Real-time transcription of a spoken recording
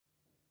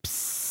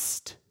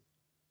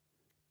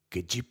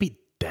Could you be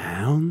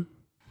down?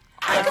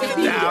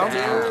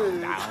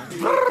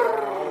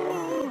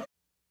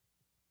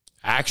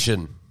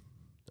 Action.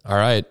 All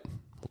right.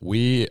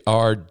 We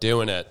are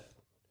doing it.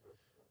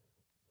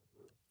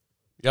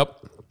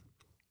 Yep.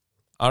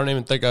 I don't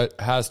even think it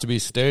has to be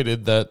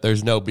stated that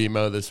there's no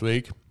BMO this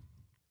week.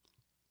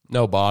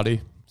 No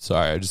body.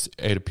 Sorry, I just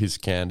ate a piece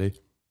of candy.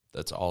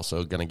 That's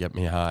also going to get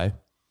me high.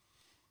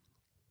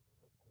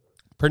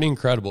 Pretty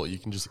incredible. You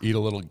can just eat a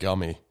little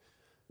gummy,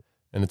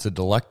 and it's a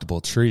delectable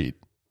treat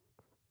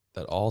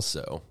that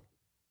also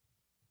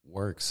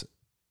works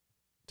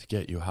to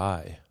get you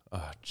high.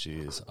 Oh,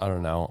 jeez. I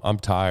don't know. I'm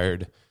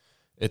tired.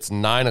 It's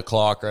 9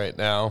 o'clock right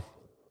now,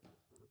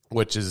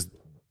 this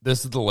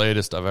is the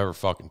latest I've ever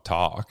fucking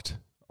talked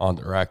on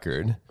the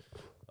record.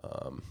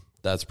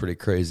 That's pretty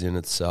crazy in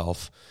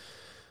itself.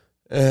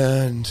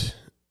 And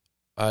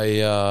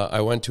I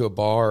went to a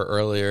bar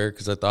earlier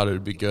because I thought it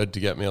would be good to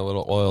get me a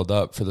little oiled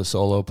up for the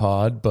solo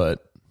pod,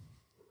 but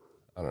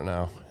I don't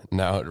know.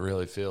 Now it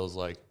really feels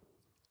like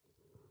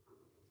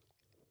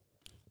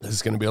this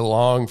is going to be a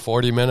long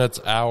 40 minutes,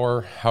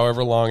 hour,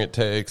 however long it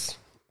takes.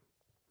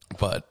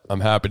 But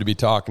I'm happy to be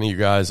talking to you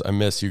guys. I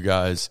miss you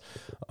guys.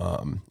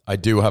 I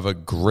do have a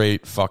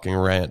great fucking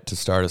rant to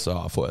start us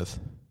off with.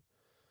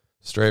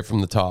 Straight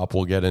from the top,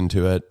 we'll get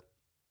into it.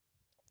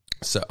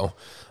 So,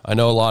 I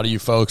know a lot of you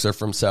folks are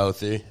from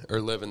Southie,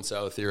 or live in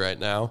Southie right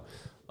now.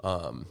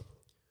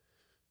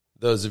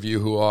 Those of you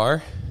who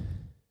are,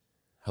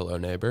 hello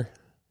neighbor.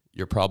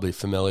 You're probably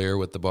familiar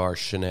with the bar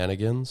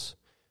Shenanigans.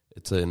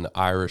 It's an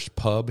Irish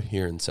pub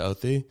here in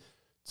Southie.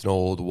 It's an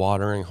old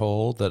watering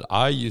hole that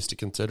I used to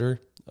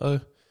consider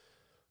a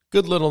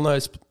good little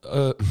nice,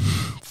 a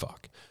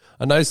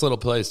nice little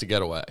place to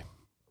get away.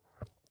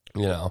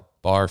 You know,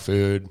 bar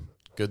food,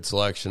 good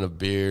selection of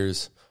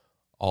beers,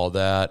 all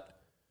that.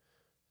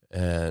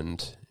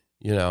 And,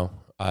 you know,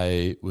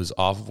 I was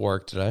off of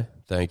work today.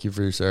 Thank you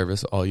for your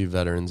service, all you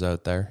veterans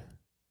out there,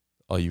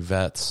 all you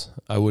vets.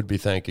 I would be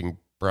thanking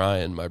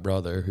Brian, my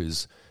brother,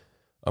 who's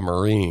a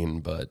Marine,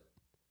 but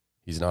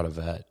he's not a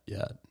vet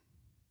yet.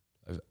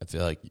 I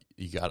feel like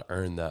you got to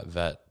earn that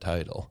vet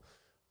title.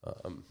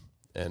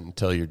 And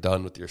until you're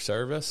done with your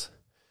service,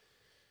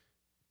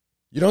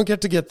 you don't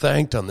get to get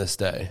thanked on this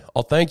day.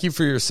 I'll thank you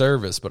for your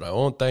service, but I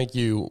won't thank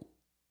you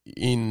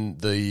in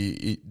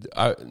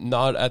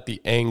not at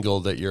the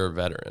angle that you're a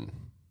veteran.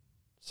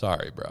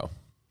 Sorry, bro.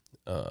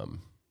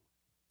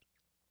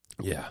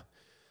 Yeah.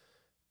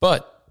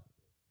 But,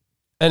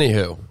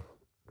 anywho,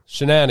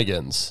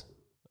 Shenanigans.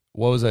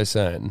 What was I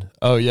saying?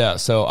 Oh, yeah.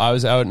 So I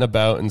was out and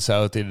about in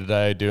Southie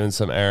today doing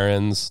some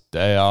errands,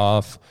 day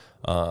off,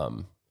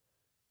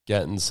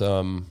 getting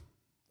some.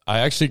 I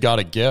actually got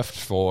a gift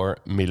for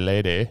me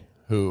lady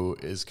who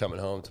is coming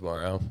home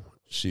tomorrow.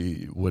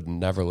 She would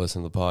never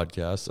listen to the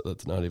podcast, so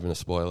that's not even a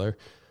spoiler.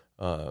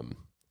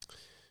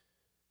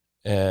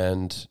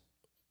 And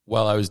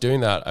while I was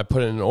doing that, I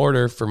put in an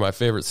order for my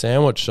favorite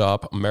sandwich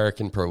shop,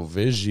 American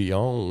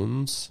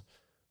Provisions,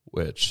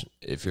 which,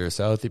 if you're a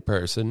Southie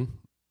person,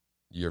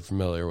 you're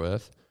familiar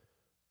with.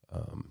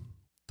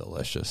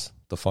 Delicious.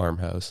 The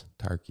Farmhouse,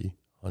 turkey,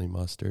 honey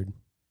mustard,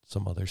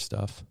 some other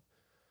stuff.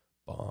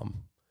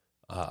 Bomb.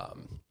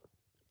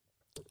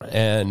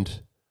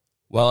 And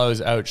while I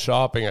was out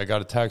shopping, I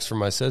got a text from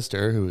my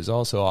sister, who was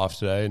also off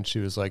today, and she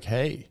was like,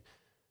 hey,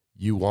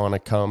 you want to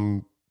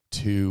come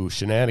to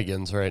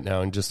Shenanigans right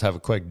now and just have a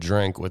quick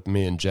drink with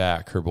me and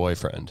Jack, her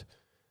boyfriend?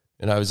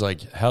 And I was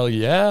like, hell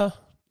yeah.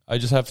 I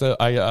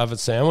have a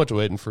sandwich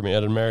waiting for me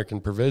at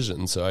American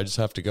Provision, so I just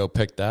have to go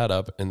pick that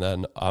up, and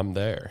then I'm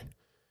there.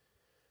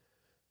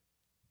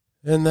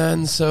 And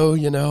then, so,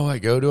 you know, I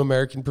go to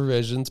American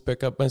Provisions,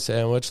 pick up my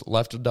sandwich,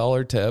 left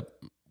 $1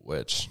 tip,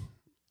 which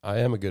I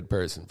am a good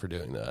person for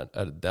doing that.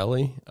 At a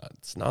deli,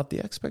 it's not the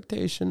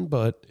expectation,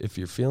 but if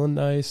you're feeling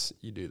nice,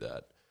 you do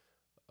that.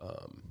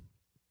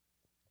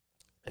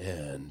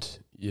 And,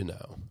 you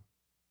know,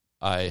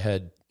 I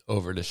head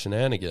over to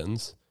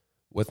Shenanigans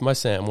with my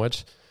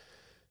sandwich.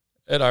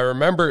 And I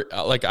remember,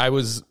 like, I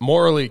was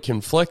morally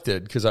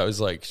conflicted because I was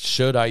like,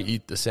 should I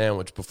eat the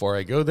sandwich before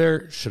I go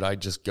there? Should I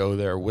just go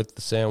there with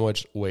the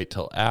sandwich, wait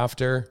till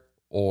after?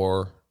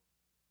 Or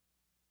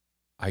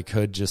I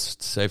could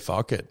just say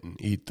fuck it and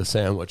eat the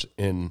sandwich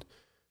in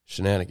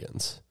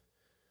Shenanigans,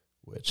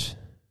 which,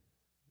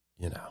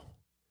 you know,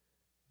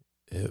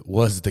 it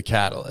was the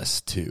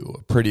catalyst to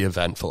a pretty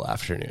eventful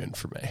afternoon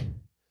for me.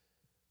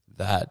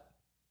 That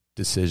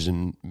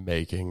decision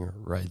making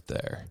right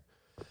there.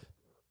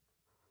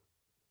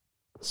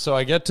 So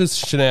I get to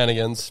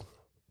Shenanigans.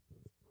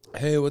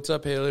 Hey, what's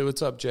up, Haley?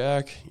 What's up,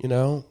 Jack? You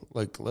know,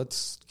 like,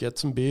 let's get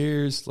some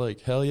beers. Like,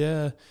 hell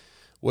yeah.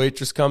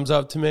 Waitress comes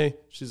up to me.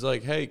 She's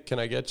like, hey, can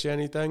I get you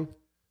anything?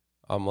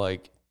 I'm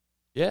like,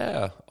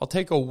 yeah, I'll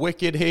take a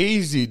Wicked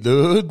Hazy,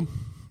 dude.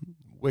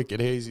 Wicked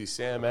Hazy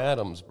Sam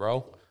Adams,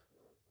 bro.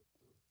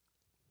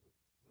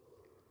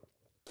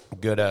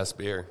 Good-ass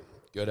beer.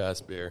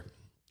 Good-ass beer.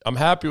 I'm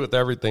happy with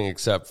everything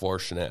except for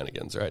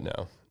Shenanigans right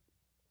now.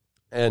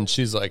 And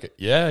she's like,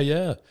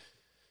 yeah.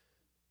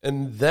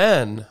 And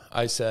then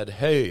I said,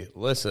 hey,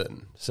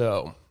 listen,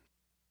 so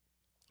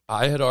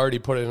I had already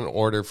put in an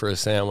order for a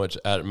sandwich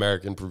at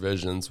American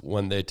Provisions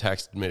when they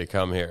texted me to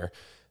come here.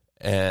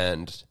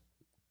 And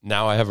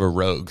now I have a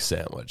rogue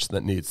sandwich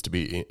that needs to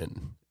be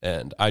eaten.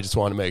 And I just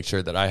want to make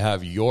sure that I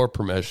have your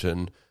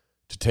permission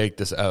to take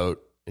this out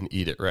and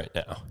eat it right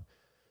now.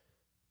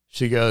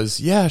 She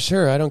goes, yeah,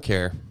 sure, I don't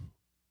care.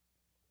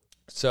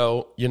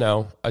 So,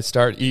 I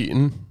start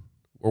eating.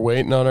 We're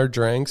waiting on our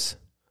drinks.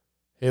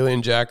 Haley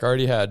and Jack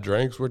already had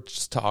drinks. We're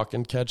just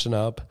talking, catching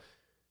up.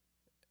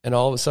 And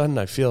all of a sudden,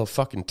 I feel a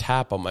fucking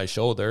tap on my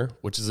shoulder,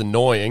 which is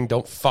annoying.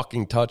 Don't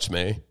fucking touch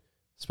me,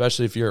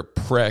 especially if you're a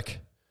prick.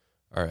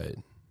 All right,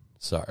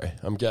 sorry.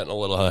 I'm getting a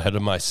little ahead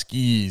of my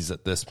skis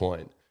at this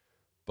point.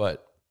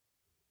 But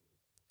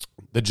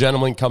the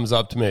gentleman comes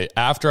up to me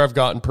after I've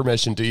gotten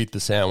permission to eat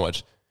the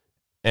sandwich,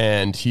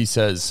 and he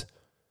says,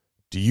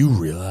 do you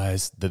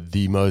realize that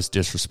the most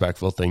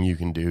disrespectful thing you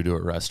can do to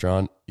a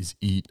restaurant is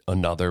eat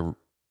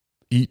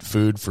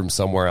food from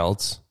somewhere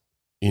else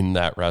in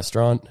that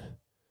restaurant?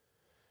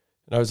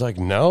 And I was like,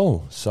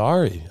 no,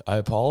 sorry, I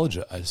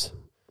apologize.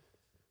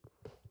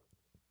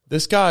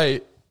 This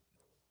guy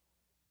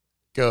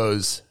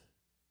goes,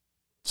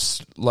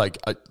 like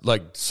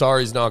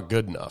sorry's not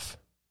good enough,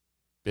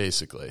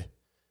 basically.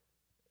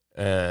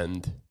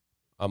 And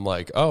I'm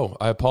like, oh,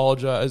 I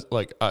apologize.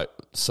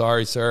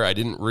 Sorry, sir. I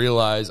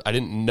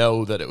didn't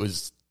know that it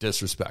was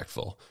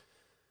disrespectful.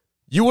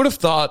 You would have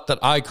thought that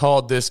I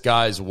called this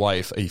guy's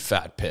wife a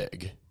fat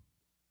pig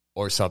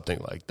or something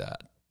like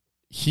that.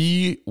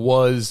 He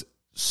was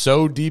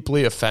so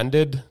deeply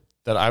offended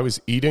that I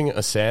was eating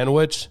a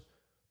sandwich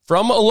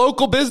from a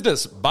local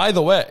business, by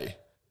the way,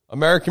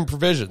 American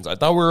Provisions. I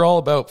thought we were all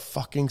about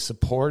fucking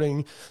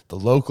supporting the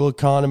local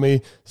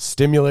economy,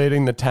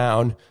 stimulating the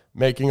town,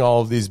 making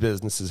all of these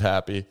businesses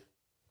happy.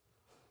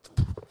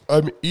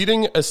 I'm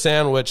eating a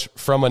sandwich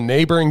from a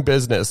neighboring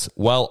business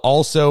while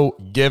also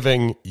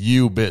giving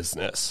you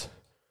business.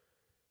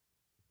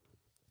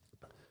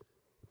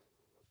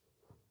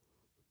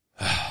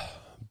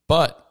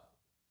 But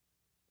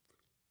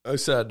I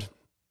said,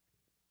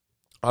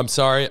 I'm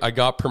sorry, I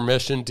got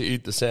permission to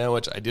eat the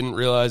sandwich. I didn't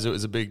realize it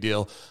was a big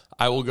deal.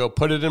 I will go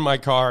put it in my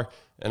car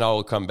and I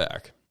will come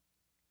back.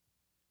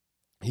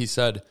 He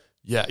said,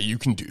 yeah, you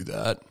can do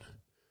that.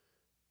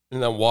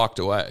 And then walked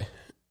away.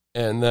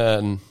 And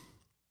then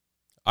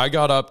I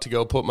got up to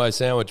go put my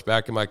sandwich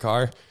back in my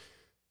car,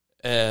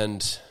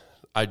 and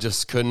I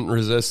just couldn't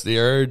resist the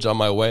urge. On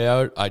my way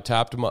out, I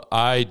tapped him.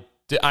 I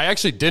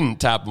actually didn't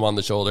tap him on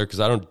the shoulder because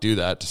I don't do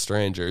that to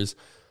strangers.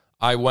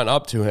 I went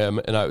up to him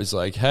and I was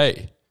like,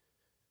 hey,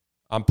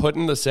 I'm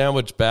putting the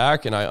sandwich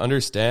back and I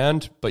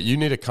understand, but you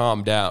need to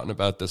calm down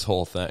about this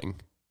whole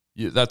thing.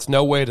 That's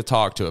no way to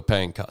talk to a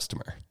paying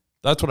customer.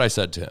 That's what I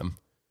said to him.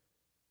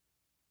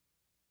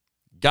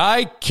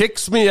 Guy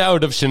kicks me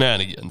out of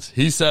Shenanigans.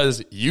 He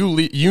says,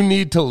 you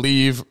need to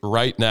leave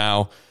right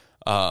now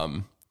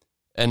and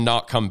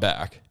not come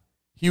back.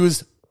 He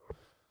was...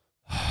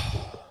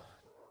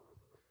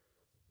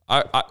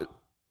 I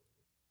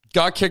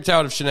got kicked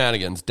out of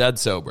Shenanigans, dead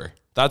sober.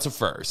 That's a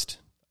first.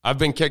 I've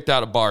been kicked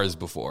out of bars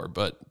before,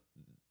 but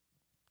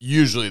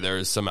usually there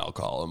is some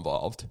alcohol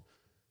involved.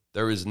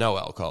 There is no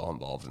alcohol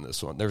involved in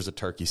this one. There's a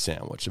turkey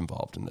sandwich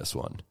involved in this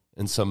one.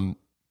 And some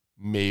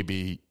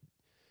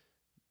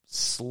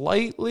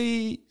slight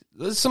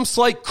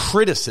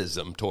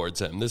criticism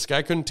towards him. This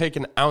guy couldn't take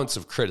an ounce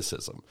of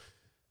criticism.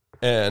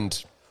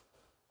 And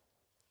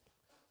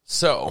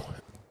so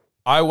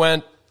I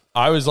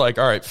was like,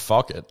 all right,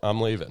 fuck it.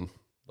 I'm leaving.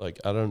 Like,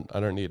 I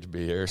don't need to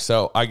be here.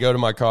 So I go to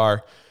my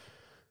car,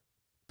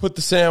 put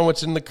the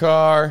sandwich in the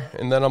car,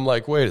 and then I'm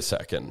like, wait a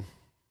second.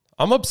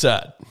 I'm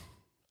upset.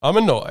 I'm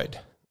annoyed.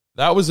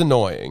 That was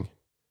annoying.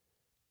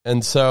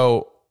 And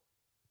so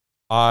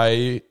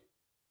what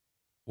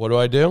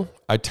do?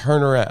 I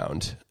turn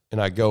around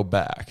and I go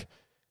back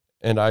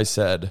and I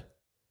said,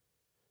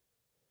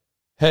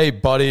 hey,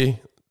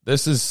 buddy,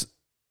 this is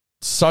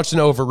such an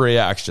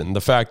overreaction,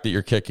 the fact that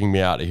you're kicking me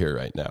out of here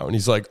right now. And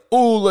he's like,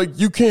 oh, like,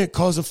 you can't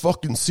cause a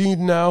fucking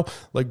scene now,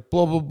 like,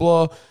 blah, blah,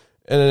 blah.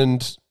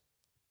 And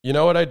you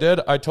know what I did?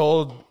 I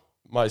told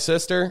my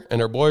sister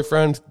and her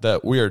boyfriend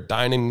that we are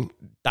dining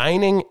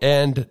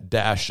and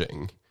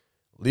dashing.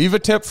 Leave a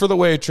tip for the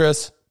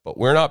waitress, but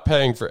we're not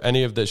paying for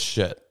any of this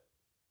shit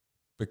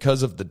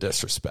because of the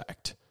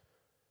disrespect.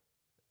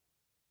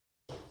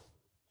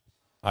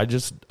 I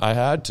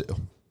had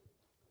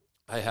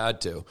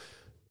to.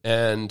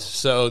 And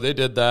so they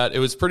did that. It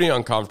was pretty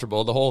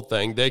uncomfortable, the whole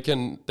thing. They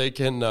can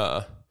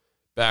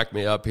back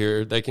me up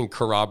here. They can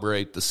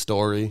corroborate the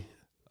story,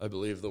 I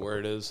believe the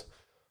word is.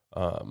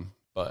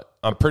 But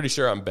I'm pretty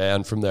sure I'm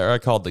banned from there. I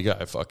called the guy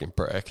a fucking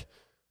prick.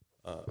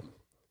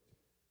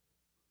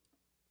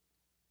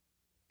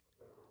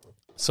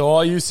 So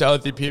all you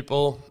Southie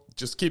people,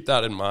 just keep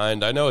that in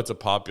mind. I know it's a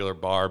popular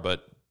bar,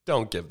 but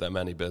don't give them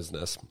any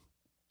business.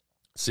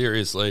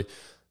 Seriously,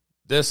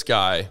 this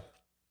guy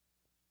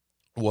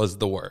was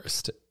the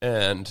worst.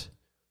 And,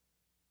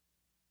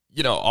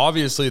 you know,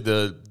 obviously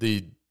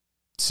the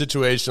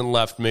situation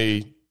left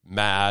me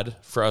mad,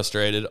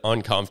 frustrated,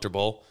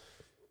 uncomfortable.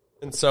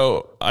 And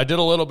so I did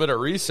a little bit of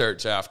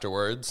research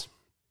afterwards.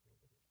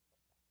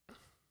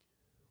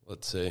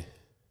 Let's see.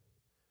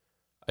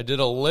 I did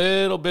a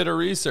little bit of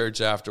research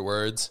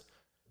afterwards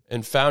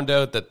and found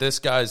out that this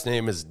guy's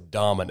name is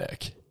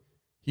Dominic.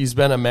 He's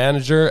been a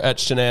manager at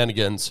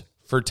Shenanigans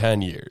for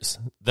 10 years.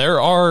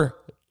 There are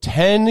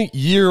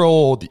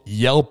 10-year-old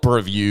Yelp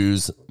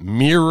reviews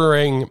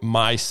mirroring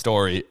my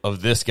story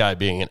of this guy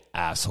being an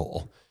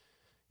asshole.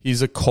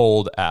 He's a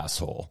cold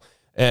asshole.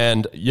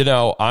 And, you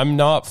know, I'm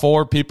not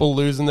for people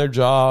losing their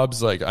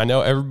jobs. Like, I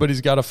know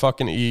everybody's got to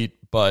fucking eat,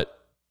 but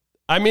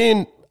I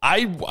mean,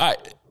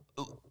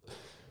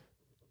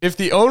 if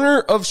the owner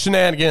of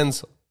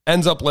Shenanigans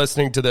ends up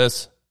listening to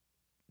this,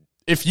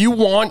 if you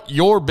want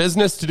your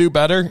business to do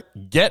better,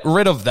 get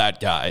rid of that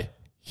guy.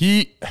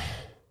 He's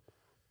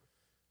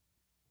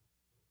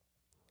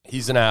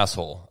an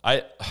asshole.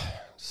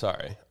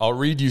 Sorry. I'll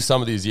read you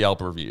some of these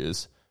Yelp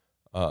reviews.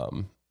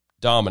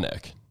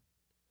 Dominic.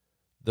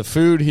 The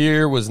food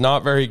here was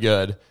not very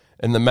good,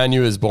 and the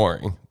menu is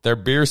boring. Their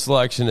beer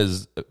selection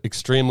is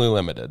extremely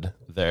limited.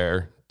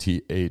 Their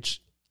THERE.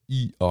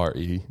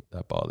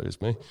 That bothers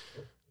me.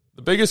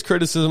 The biggest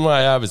criticism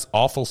I have is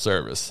awful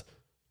service.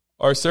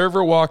 Our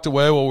server walked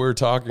away while we were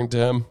talking to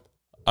him.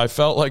 I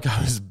felt like I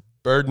was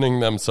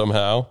burdening them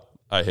somehow.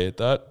 I hate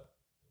that.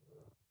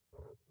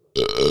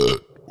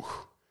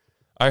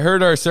 I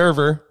heard our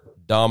server,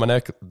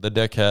 Dominic, the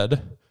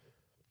dickhead.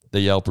 The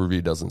Yelp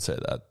review doesn't say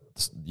that.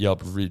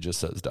 Yelp review just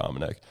says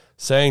Dominic.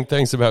 Saying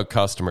things about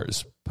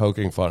customers,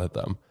 poking fun at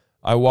them.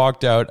 I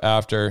walked out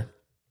after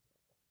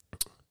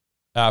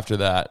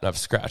that, and I've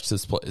scratched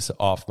this place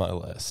off my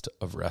list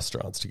of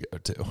restaurants to go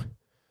to.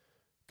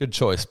 Good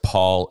choice,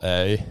 Paul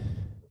A.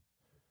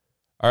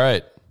 All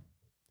right,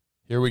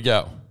 here we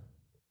go.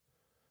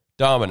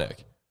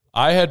 Dominic.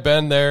 I had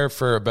been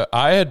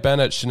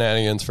at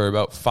Shenanigans for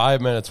about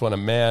 5 minutes when a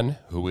man,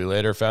 who we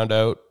later found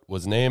out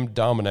was named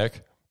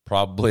Dominic,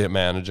 probably a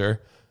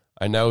manager,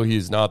 I know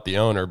he's not the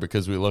owner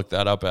because we looked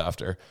that up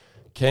after,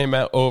 came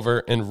over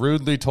and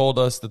rudely told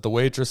us that the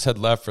waitress had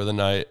left for the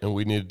night and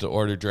we needed to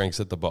order drinks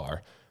at the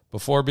bar.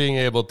 Before being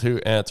able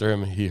to answer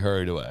him, he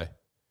hurried away.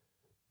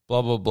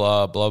 Blah, blah,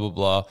 blah, blah, blah,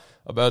 blah.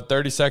 About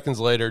 30 seconds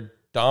later,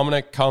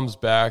 Dominic comes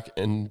back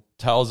and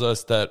tells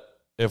us that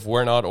if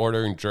we're not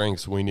ordering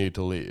drinks, we need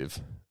to leave.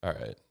 All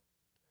right.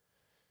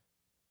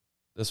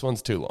 This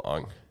one's too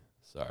long.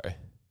 Sorry.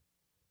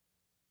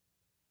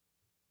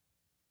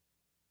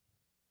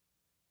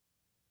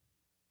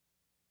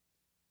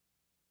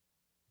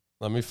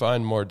 Let me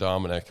find more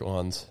Dominic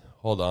ones.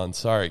 Hold on.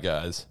 Sorry,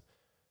 guys.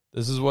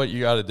 This is what you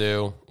got to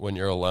do when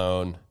you're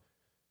alone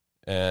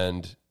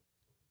and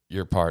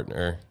your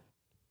partner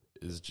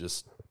is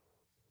just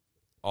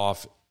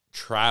off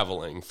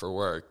traveling for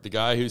work. The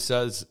guy who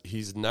says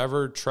he's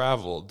never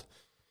traveled.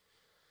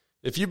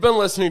 If you've been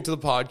listening to the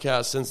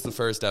podcast since the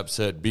first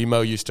episode,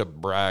 BMO used to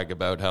brag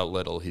about how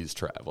little he's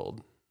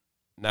traveled.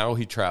 Now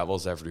he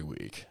travels every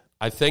week.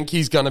 I think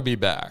he's going to be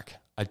back.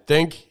 I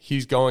think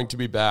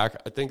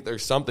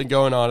there's something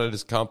going on at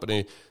his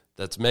company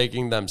that's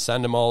making them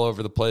send him all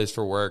over the place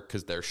for work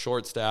because they're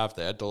short-staffed.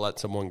 They had to let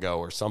someone go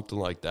or something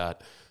like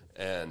that.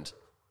 And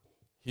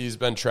he's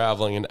been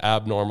traveling an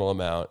abnormal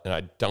amount, and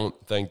I don't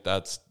think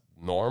that's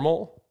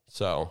normal.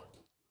 So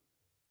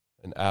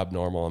an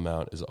abnormal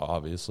amount is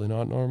obviously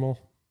not normal.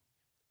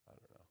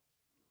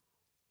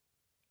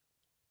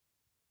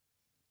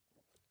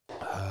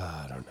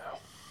 I don't know.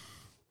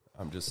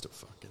 I'm just a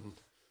fucking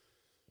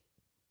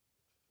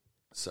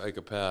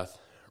psychopath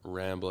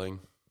rambling.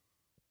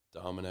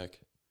 Dominic.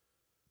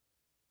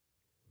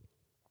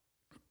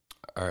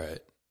 All right.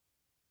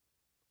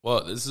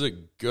 Well, this is a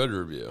good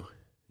review.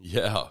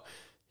 Yeah.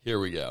 Here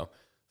we go.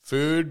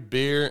 Food,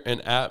 beer,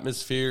 and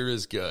atmosphere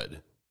is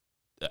good.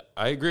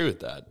 I agree with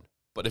that.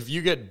 But if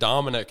you get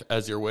Dominic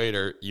as your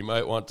waiter, you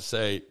might want to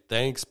say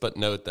thanks, but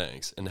no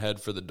thanks, and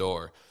head for the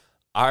door.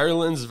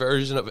 Ireland's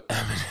version of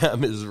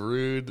Eminem is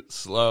rude,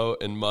 slow,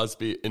 and must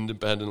be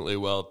independently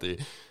wealthy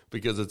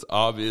because it's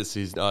obvious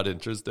he's not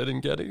interested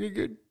in getting a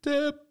good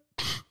tip.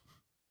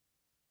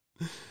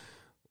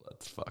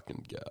 Let's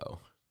fucking go.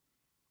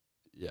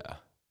 Yeah.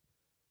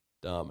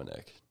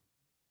 Dominic.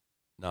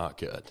 Not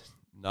good.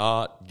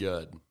 Not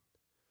good.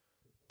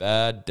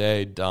 Bad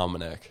day,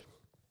 Dominic.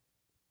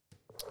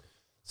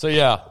 So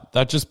yeah,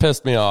 that just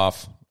pissed me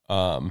off.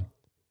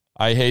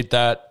 I hate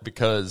that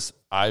because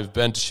I've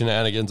been to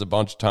Shenanigans a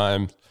bunch of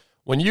times.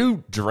 When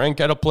you drink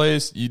at a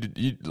place,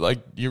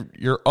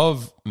 you're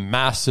of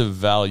massive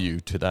value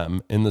to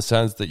them in the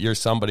sense that you're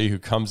somebody who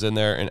comes in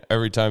there, and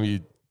every time you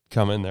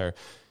come in there,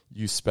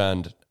 you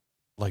spend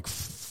like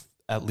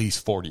at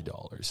least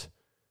 $40.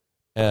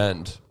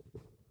 And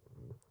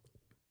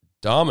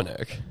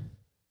Dominic,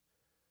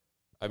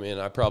 I mean,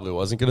 I probably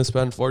wasn't going to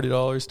spend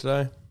 $40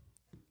 today,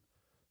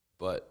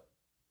 but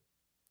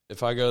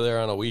if I go there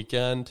on a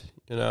weekend,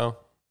 you know,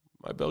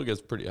 my bill gets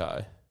pretty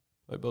high.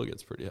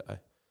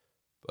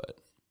 But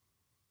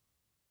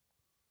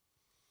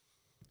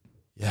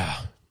yeah,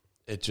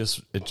 it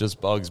just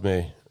bugs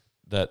me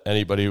that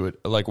anybody would,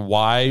 like,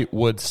 why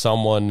would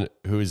someone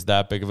who is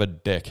that big of a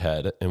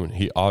dickhead, and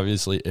he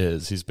obviously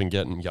is, he's been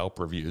getting Yelp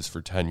reviews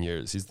for 10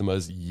 years. He's the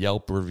most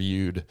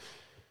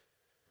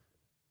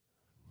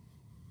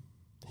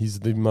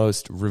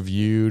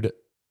reviewed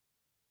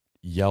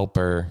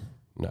Yelper.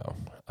 No,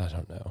 I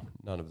don't know.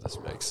 None of this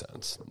makes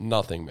sense.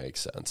 Nothing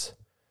makes sense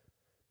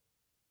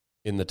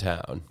in the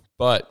town.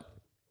 But,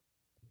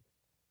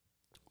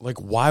 like,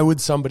 why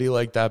would somebody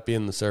like that be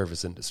in the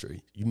service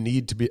industry? You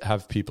need to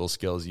have people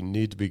skills. You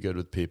need to be good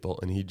with people,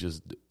 and he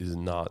just is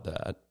not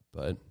that.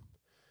 But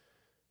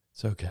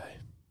it's okay.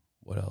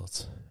 What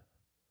else?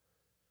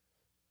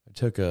 I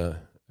took a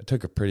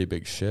pretty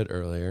big shit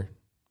earlier.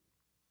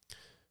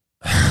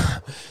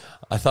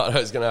 I thought I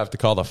was going to have to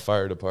call the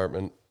fire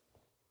department.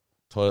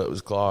 Toilet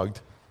was clogged,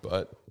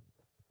 but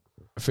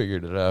I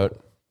figured it out.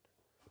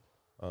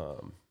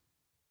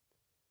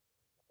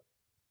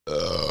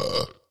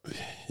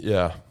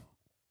 Yeah.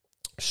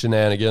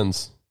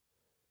 Shenanigans.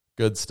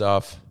 Good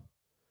stuff.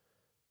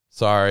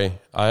 Sorry.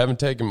 I haven't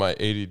taken my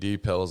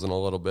ADD pills in a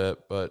little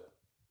bit, but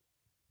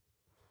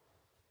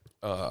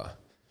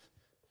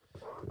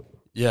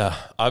yeah,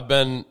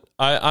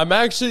 I'm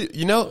actually,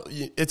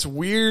 it's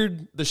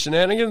weird. The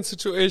shenanigans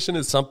situation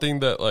is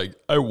something that, like,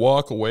 I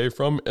walk away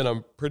from and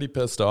I'm pretty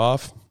pissed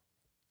off.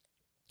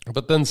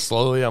 But then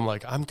slowly I'm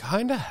like, I'm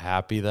kind of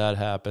happy that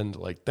happened.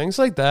 Like, things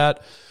like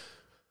that,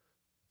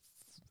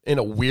 in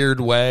a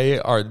weird way,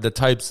 are the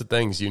types of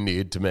things you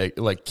need to make,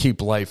 like,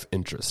 keep life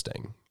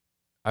interesting.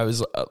 I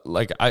was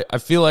like, I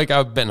feel like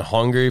I've been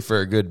hungry for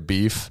a good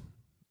beef,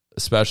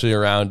 especially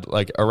around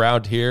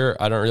here.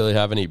 I don't really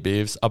have any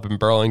beefs. Up in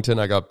Burlington,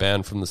 I got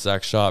banned from the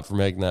sex shop for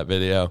making that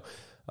video.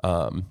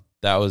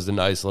 That was a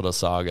nice little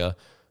saga.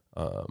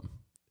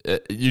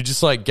 You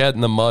just, like, get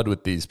in the mud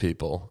with these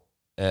people,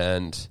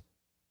 and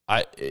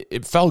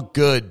it felt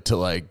good to,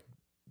 like,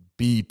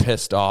 be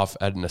pissed off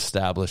at an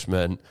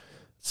establishment.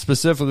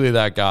 Specifically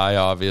that guy,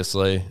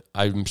 obviously.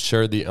 I'm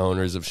sure the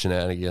owners of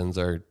Shenanigans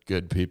are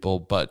good people,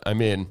 but, I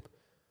mean,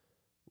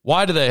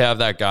 why do they have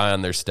that guy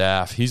on their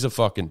staff? He's a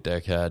fucking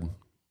dickhead.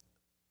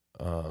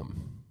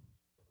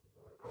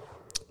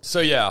 So,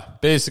 yeah,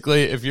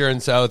 basically, if you're in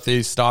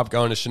Southeast, stop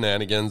going to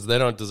Shenanigans. They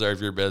don't deserve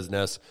your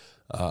business.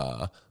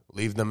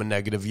 Leave them a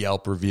negative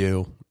Yelp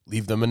review.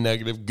 Leave them a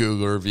negative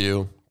Google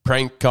review.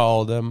 Prank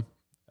call them.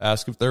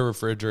 Ask if their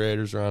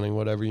refrigerator's running,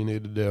 whatever you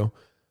need to do.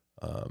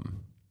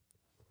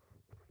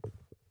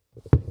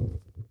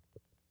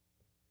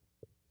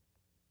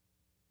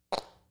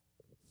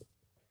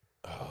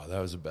 That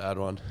was a bad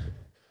one.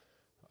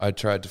 I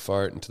tried to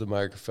fart into the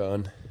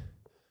microphone.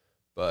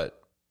 But,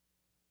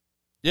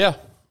 yeah.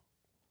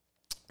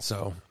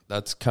 So,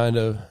 that's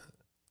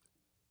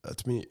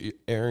me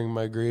airing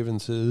my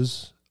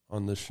grievances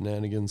on the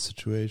Shenanigans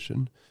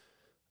situation.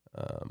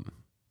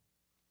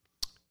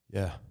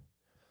 Yeah.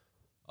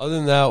 Other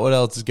than that, what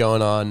else is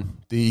going on?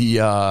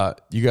 You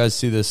guys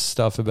see this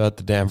stuff about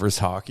the Danvers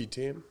hockey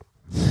team?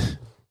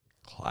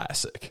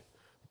 Classic.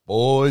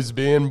 Boys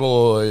being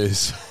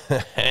boys.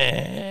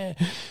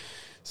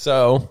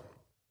 So,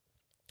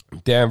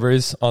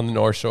 Danvers on the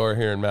North Shore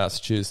here in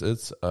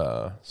Massachusetts,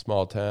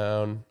 small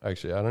town.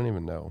 Actually, I don't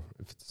even know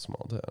if it's a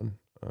small town.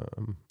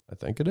 I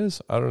think it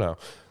is. I don't know.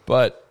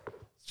 But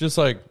it's just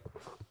like,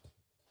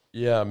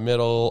 yeah,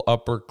 middle,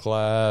 upper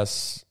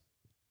class,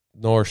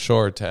 North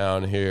Shore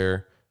town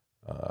here.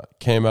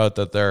 Came out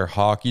that their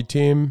hockey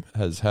team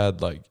has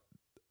had, like,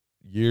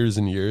 years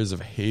and years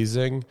of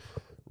hazing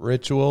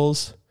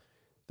rituals.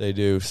 They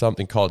do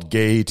something called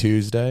Gay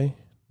Tuesday,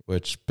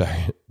 which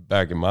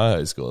back in my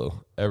high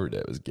school, every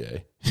day was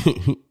gay.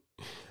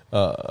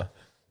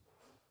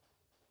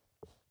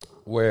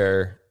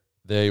 Where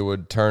they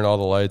would turn all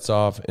the lights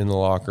off in the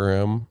locker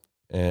room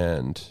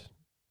and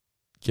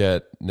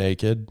get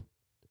naked.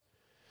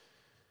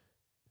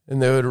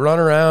 And they would run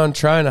around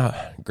trying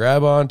to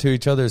grab onto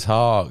each other's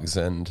hogs.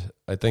 And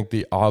I think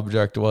the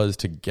object was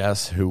to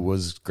guess who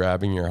was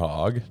grabbing your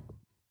hog.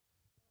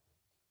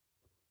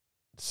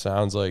 It's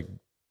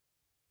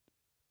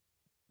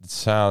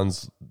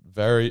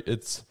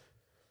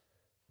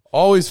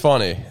always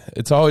funny.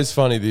 It's always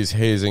funny, these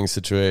hazing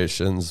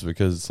situations,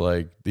 because,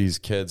 like, these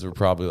kids were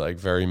probably, like,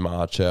 very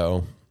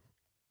macho,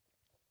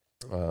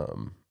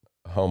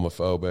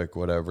 homophobic,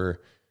 whatever.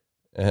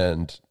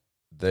 And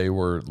they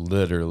were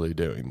literally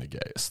doing the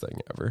gayest thing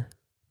ever.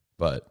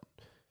 But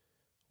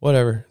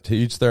whatever, to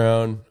each their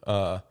own.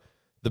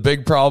 The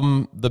big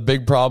problem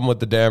with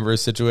the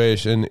Danvers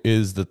situation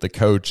is that the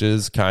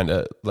coaches kind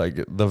of, like,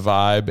 the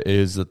vibe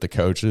is that the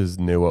coaches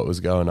knew what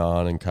was going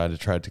on and kind of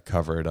tried to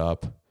cover it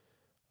up.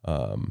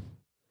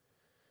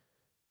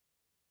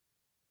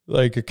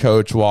 Like, a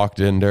coach walked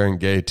in during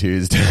Gay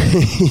Tuesday.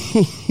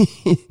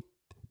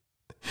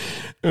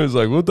 It was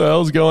like, what the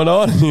hell's going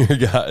on here,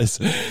 guys?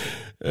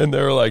 And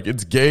they were like,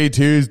 it's Gay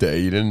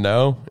Tuesday. You didn't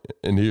know?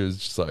 And he was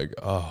just like,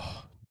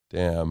 oh,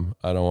 damn,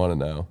 I don't want to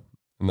know.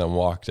 And then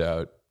walked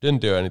out.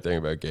 Didn't do anything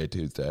about Gay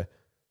Tuesday.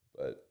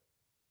 But,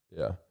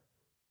 yeah.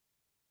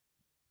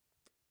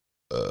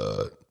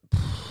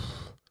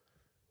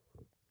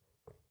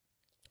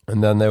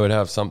 And then they would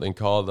have something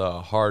called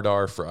a Hard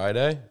R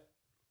Friday,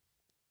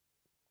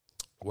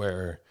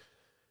 where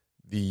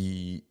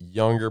the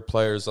younger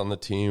players on the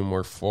team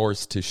were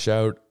forced to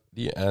shout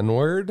the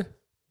N-word.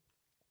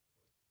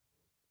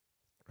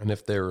 And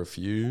if they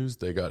refused,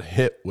 they got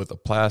hit with a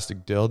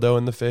plastic dildo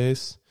in the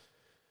face.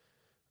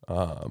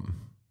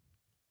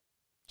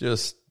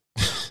 Just,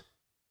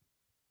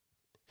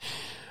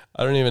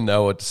 I don't even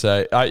know what to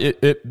say.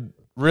 It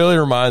really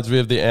reminds me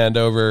of the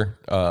Andover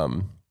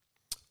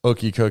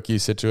Ookie Cookie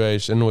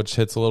situation, which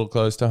hits a little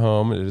close to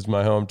home. It is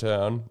my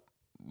hometown.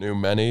 Knew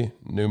many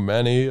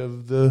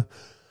of the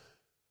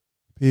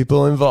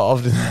people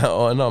involved in that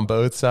one on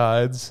both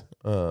sides,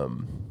 the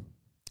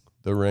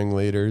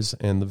ringleaders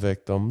and the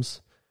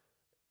victims,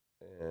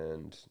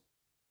 and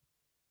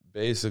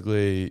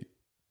basically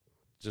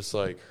just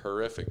like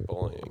horrific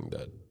bullying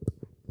that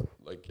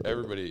like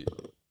everybody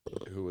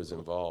who was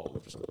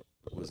involved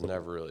was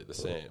never really the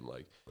same.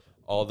 Like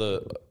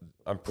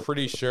I'm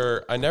pretty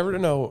sure I never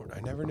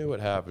knew what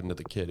happened to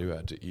the kid who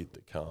had to eat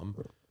the cum,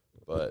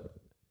 but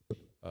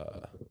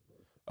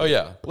oh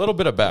yeah, a little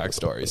bit of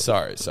backstory.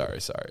 Sorry.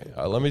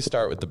 Let me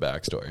start with the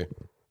backstory.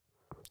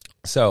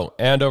 So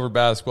Andover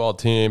basketball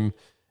team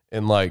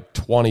in like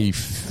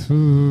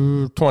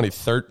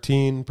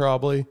 2013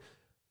 probably,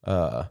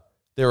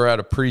 they were at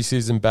a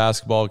preseason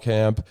basketball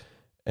camp,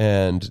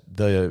 and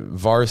the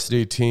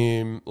varsity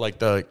team, like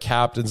the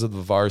captains of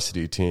the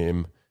varsity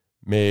team,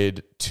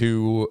 made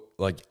two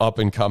like up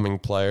and coming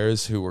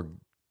players who were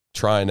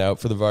trying out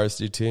for the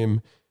varsity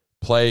team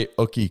play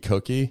Ookie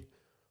Cookie,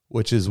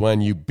 which is when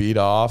you beat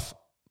off,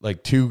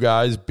 like two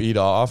guys beat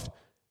off,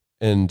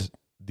 and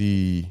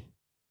the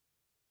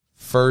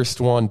first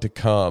one to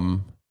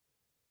come,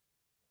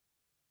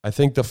 I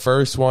think the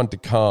first one to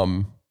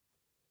come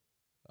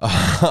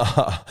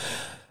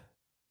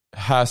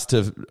has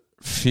to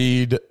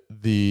feed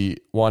the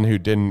one who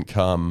didn't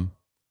come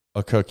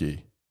a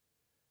cookie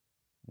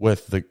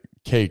with the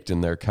caked in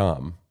their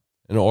cum,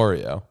 an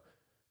Oreo.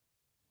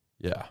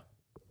 Yeah.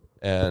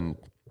 And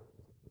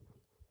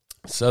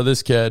so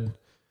this kid,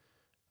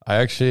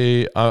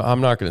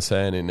 I'm not going to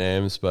say any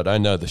names, but I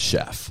know the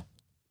chef,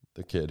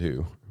 the kid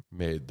who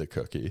made the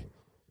cookie.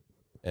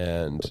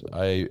 And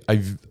I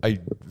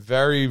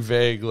very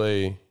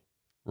vaguely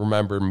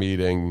remember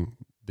meeting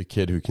the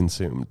kid who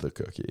consumed the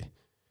cookie.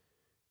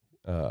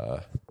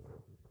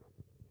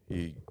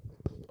 He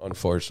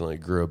unfortunately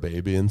grew a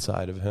baby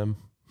inside of him.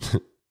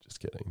 Just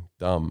kidding.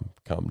 Dumb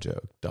cum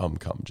joke.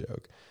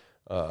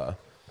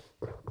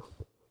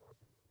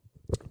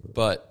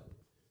 But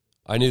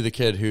I knew the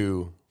kid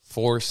who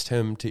forced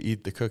him to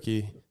eat the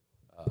cookie.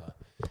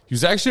 He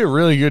was actually a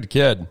really good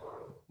kid.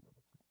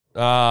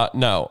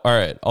 No, all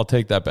right, I'll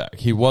take that back.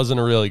 He wasn't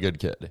a really good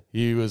kid.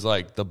 He was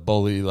like the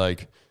bully,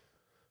 like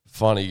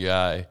funny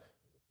guy,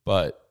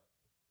 but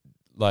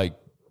like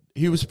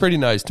he was pretty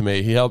nice to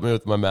me. He helped me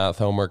with my math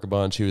homework a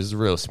bunch. He was a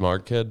real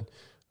smart kid.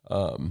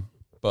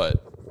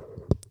 But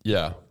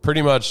yeah,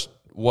 pretty much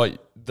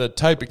what the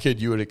type of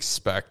kid you would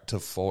expect to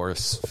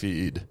force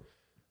feed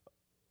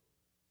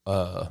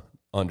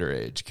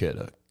underage kid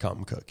a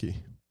cum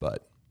cookie.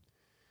 But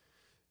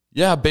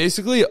yeah,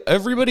 basically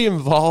everybody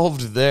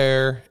involved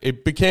there,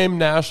 it became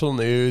national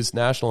news,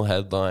 national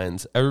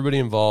headlines. Everybody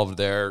involved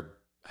there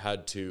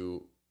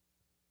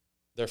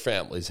their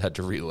families had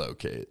to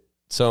relocate.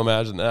 So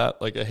imagine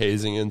that, like a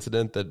hazing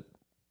incident that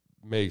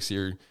makes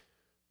your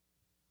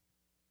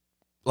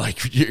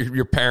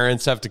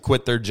parents have to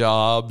quit their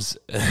jobs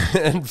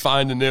and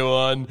find a new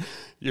one.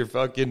 Your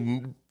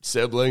fucking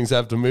siblings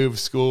have to move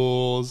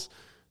schools.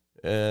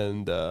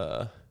 And,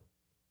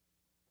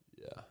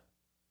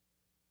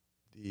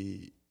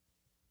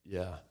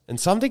 and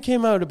something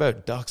came out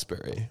about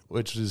Duxbury,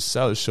 which is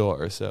South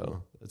Shore,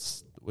 so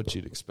that's what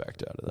you'd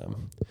expect out of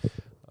them.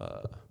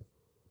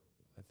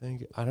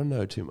 I don't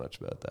know too much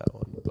about that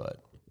one, but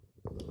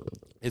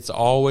it's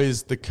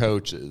always the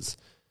coaches.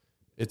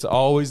 It's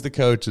always the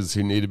coaches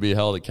who need to be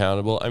held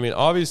accountable. I mean,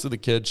 obviously the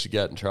kids should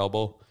get in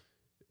trouble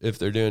if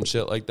they're doing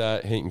shit like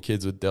that, hitting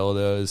kids with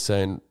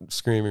dildos,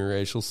 screaming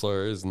racial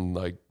slurs, and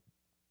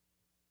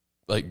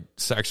like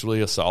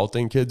sexually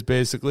assaulting kids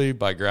basically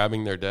by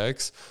grabbing their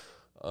dicks.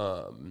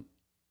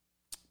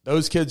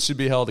 Those kids should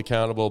be held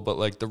accountable, but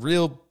like the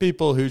real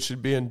people who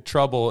should be in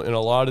trouble in a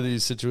lot of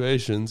these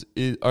situations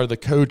are the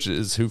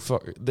coaches who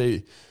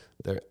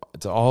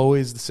it's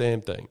always the same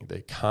thing.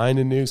 They kind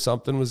of knew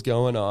something was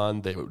going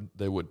on. They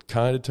would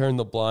kind of turn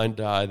the blind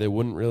eye. They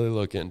wouldn't really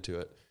look into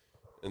it.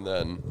 And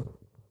then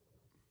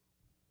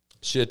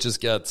shit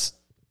just gets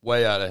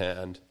way out of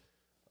hand.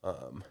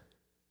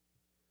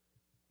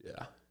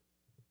 Yeah.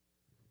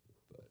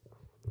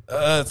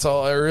 That's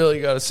all I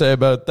really got to say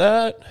about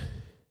that.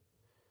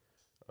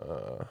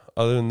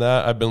 Other than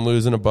that, I've been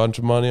losing a bunch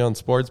of money on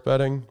sports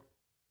betting.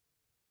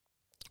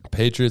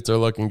 Patriots are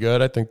looking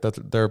good. I think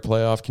that they're a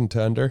playoff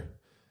contender.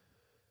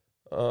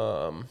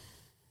 Yeah,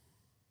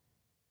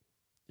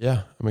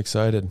 I'm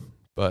excited,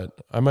 but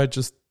I might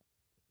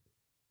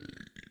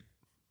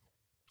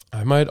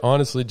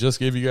honestly just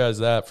give you guys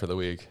that for the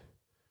week.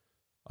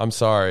 I'm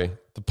sorry.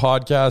 the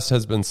podcast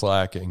has been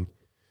slacking.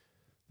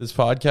 This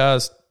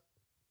podcast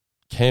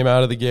came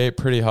out of the gate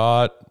pretty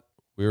hot.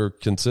 We were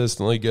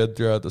consistently good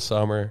throughout the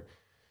summer.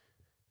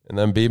 And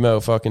then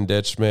BMO fucking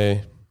ditched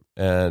me.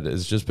 And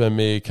it's just been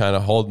me kind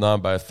of holding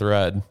on by a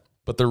thread.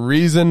 But the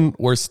reason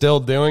we're still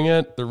doing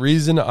it, the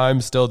reason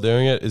I'm still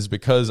doing it is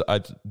because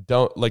I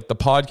don't, like, the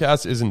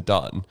podcast isn't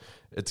done.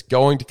 It's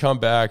going to come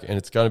back and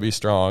it's going to be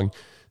strong.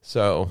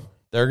 So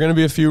there are going to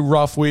be a few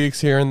rough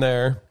weeks here and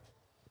there.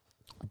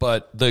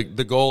 But the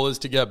goal is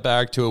to get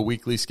back to a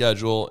weekly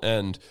schedule.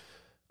 And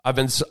I've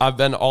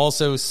been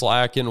also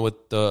slacking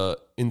with the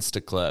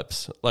Insta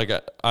clips. Like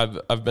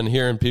I've been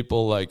hearing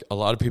people, like, a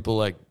lot of people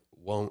like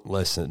won't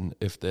listen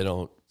if they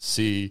don't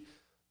see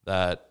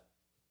that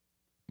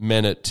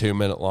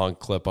 2-minute long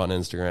clip on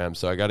Instagram.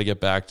 So I got to get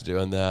back to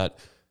doing that.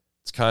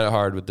 It's kind of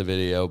hard with the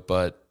video,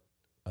 but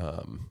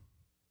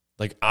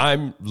like,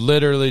 I'm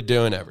literally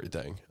doing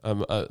everything.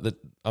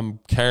 I'm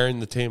carrying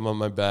the team on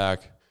my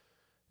back,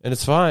 and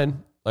it's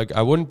fine. Like,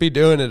 I wouldn't be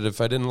doing it if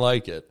I didn't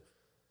like it,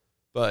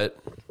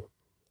 but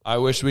I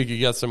wish we could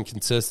get some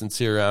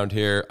consistency around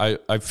here.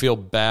 I feel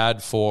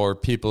bad for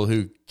people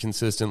who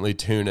consistently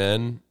tune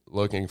in,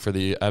 looking for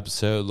the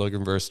episode,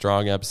 looking for a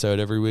strong episode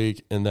every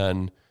week, and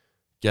then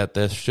get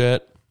this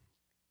shit.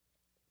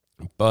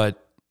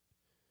 But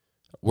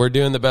we're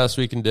doing the best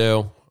we can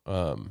do.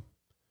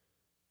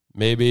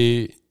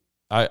 Maybe,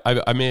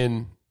 I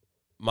mean,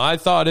 my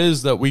thought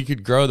is that we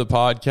could grow the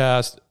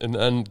podcast and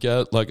then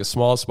get like a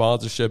small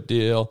sponsorship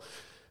deal,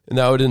 and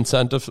that would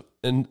incentivize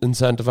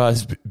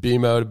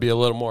BMO to be a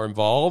little more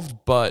involved.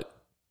 But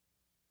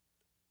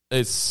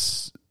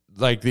it's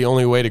like the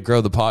only way to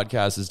grow the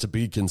podcast is to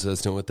be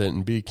consistent with it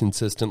and be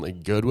consistently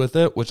good with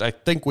it, which I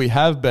think we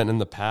have been in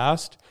the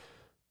past.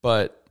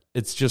 But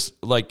it's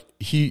just like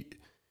he's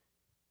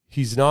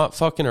not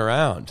fucking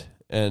around,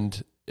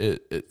 and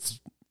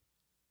it's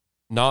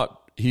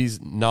not,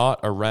 he's not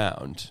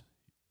around.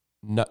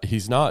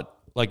 He's not,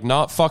 like,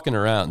 not fucking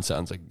around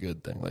sounds like a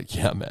good thing. Like,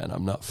 yeah, man,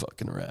 I'm not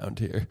fucking around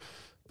here,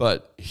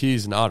 but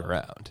he's not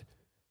around.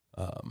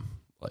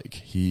 Like,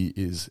 he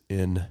is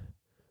in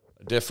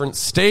a different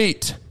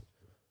state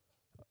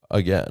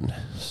again.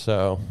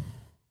 So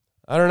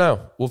I don't know.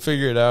 We'll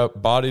figure it out.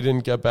 Body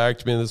didn't get back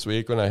to me this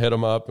week when I hit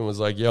him up and was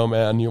like, yo,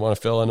 man, you want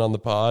to fill in on the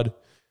pod?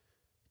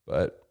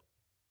 But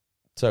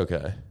it's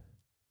okay.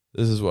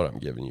 This is what I'm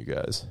giving you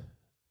guys.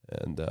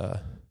 And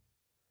I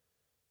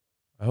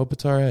hope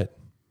it's all right.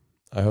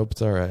 I hope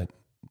it's all right.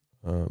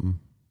 I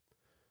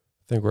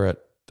think we're at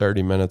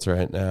 30 minutes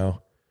right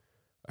now.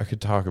 I could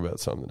talk about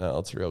something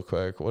else real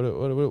quick. What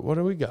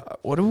do we got?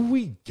 What do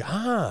we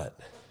got?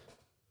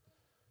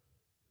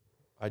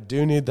 I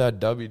do need that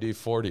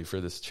WD-40 for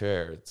this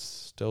chair. It's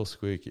still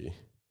squeaky.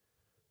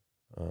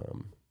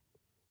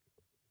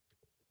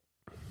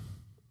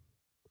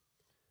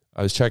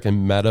 I was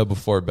checking Meta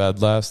before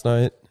bed last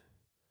night.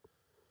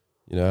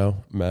 You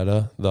know,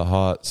 Meta, the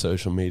hot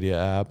social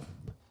media app.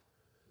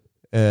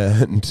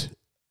 And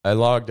I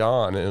logged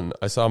on and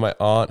I saw my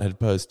aunt had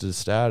posted a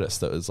status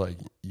that was like,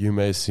 you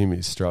may see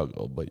me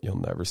struggle, but you'll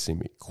never see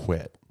me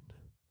quit.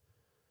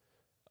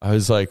 I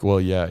was like,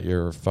 well, yeah,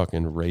 you're a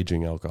fucking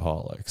raging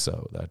alcoholic,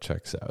 so that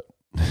checks out.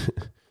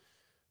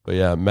 But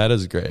yeah,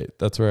 Meta's great.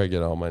 That's where I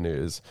get all my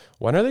news.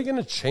 When are they going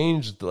to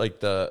change,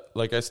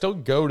 I still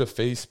go to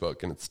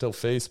Facebook and it's still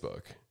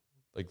Facebook.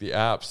 Like, the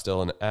app's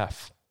still an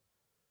F.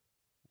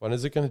 When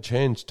is it going to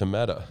change to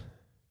Meta?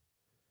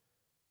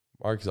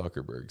 Mark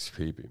Zuckerberg's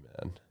creepy,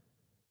 man.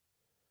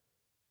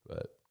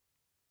 But,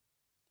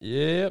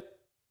 yep.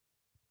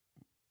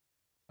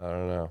 I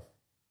don't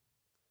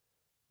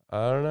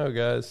know,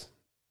 guys.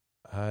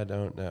 I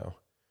don't know.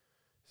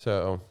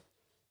 So,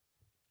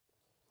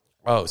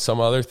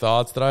 some other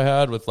thoughts that I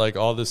had with, like,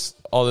 all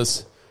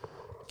this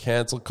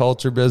cancel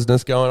culture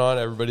business going on.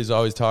 Everybody's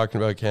always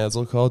talking about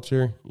cancel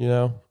culture, you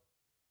know?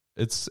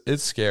 It's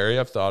scary.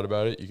 I've thought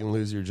about it. You can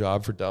lose your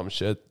job for dumb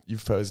shit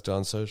you've posted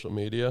on social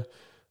media.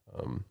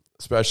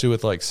 Especially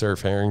with, like,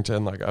 Surf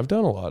Harrington. Like, I've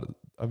done a lot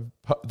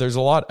there's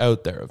a lot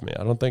out there of me.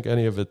 I don't think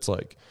any of it's,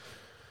 like,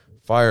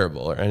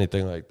 fireable or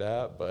anything like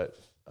that, but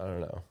I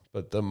don't know.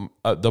 But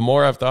the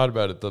more I've thought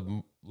about it,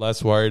 the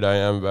less worried I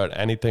am about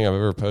anything I've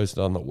ever posted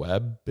on the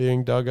web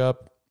being dug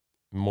up.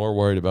 I'm more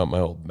worried about my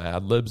old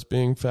Mad Libs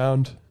being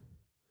found.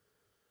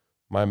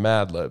 My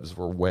Mad Libs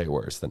were way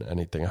worse than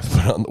anything I've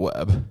put on the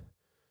web.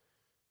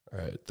 All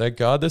right. Thank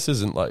God this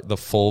isn't, like, the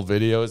full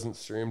video isn't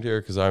streamed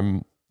here, because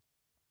I'm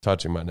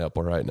touching my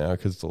nipple right now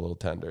because it's a little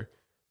tender.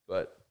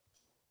 But,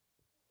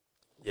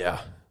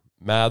 yeah,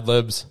 Mad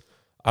Libs.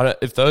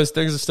 If those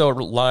things are still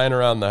lying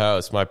around the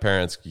house, my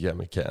parents could get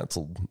me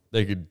canceled.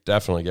 They could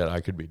definitely I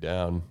could be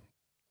down,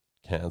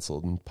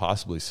 canceled, and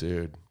possibly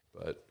sued.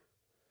 But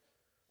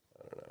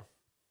I don't know.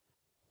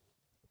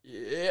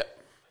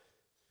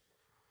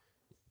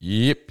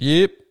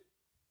 Yep.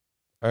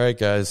 All right,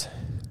 guys.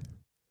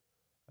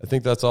 I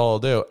think that's all I'll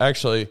do.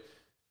 Actually,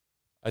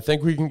 I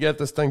think we can get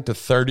this thing to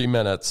 30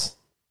 minutes,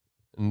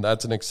 and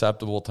that's an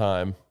acceptable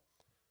time.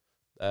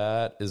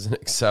 That is an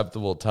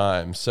acceptable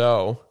time.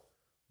 So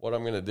what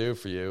I'm going to do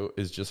for you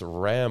is just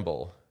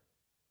ramble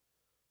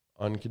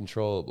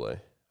uncontrollably.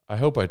 I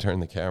hope I turn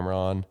the camera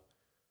on.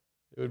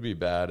 It would be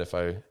bad if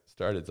I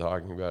started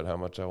talking about how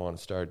much I want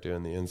to start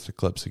doing the Insta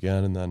clips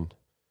again and then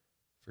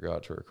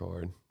forgot to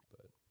record.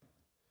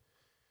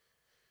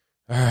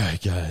 But all right,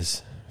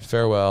 guys,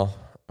 farewell.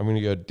 I'm going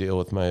to go deal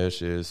with my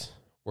issues.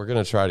 We're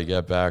going to try to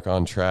get back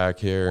on track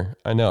here.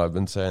 I know I've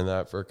been saying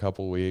that for a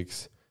couple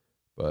weeks,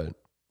 but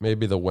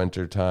maybe the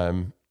winter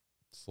time,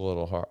 it's a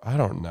little hard. I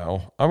don't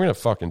know. I'm going to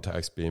fucking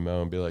text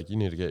BMO and be like, you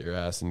need to get your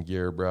ass in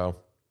gear, bro.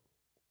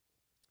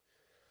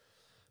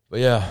 But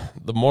yeah,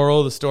 the moral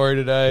of the story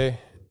today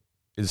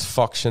is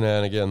fuck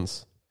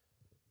shenanigans.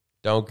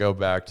 Don't go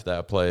back to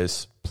that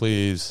place,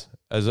 please.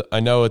 As I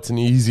know it's an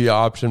easy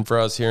option for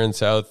us here in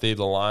Southie.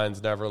 The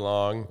line's never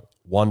long.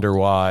 Wonder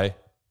why.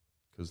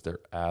 Because they're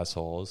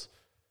assholes.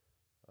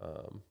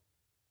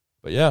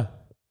 But yeah,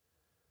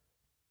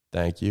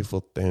 thank you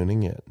for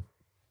tuning in.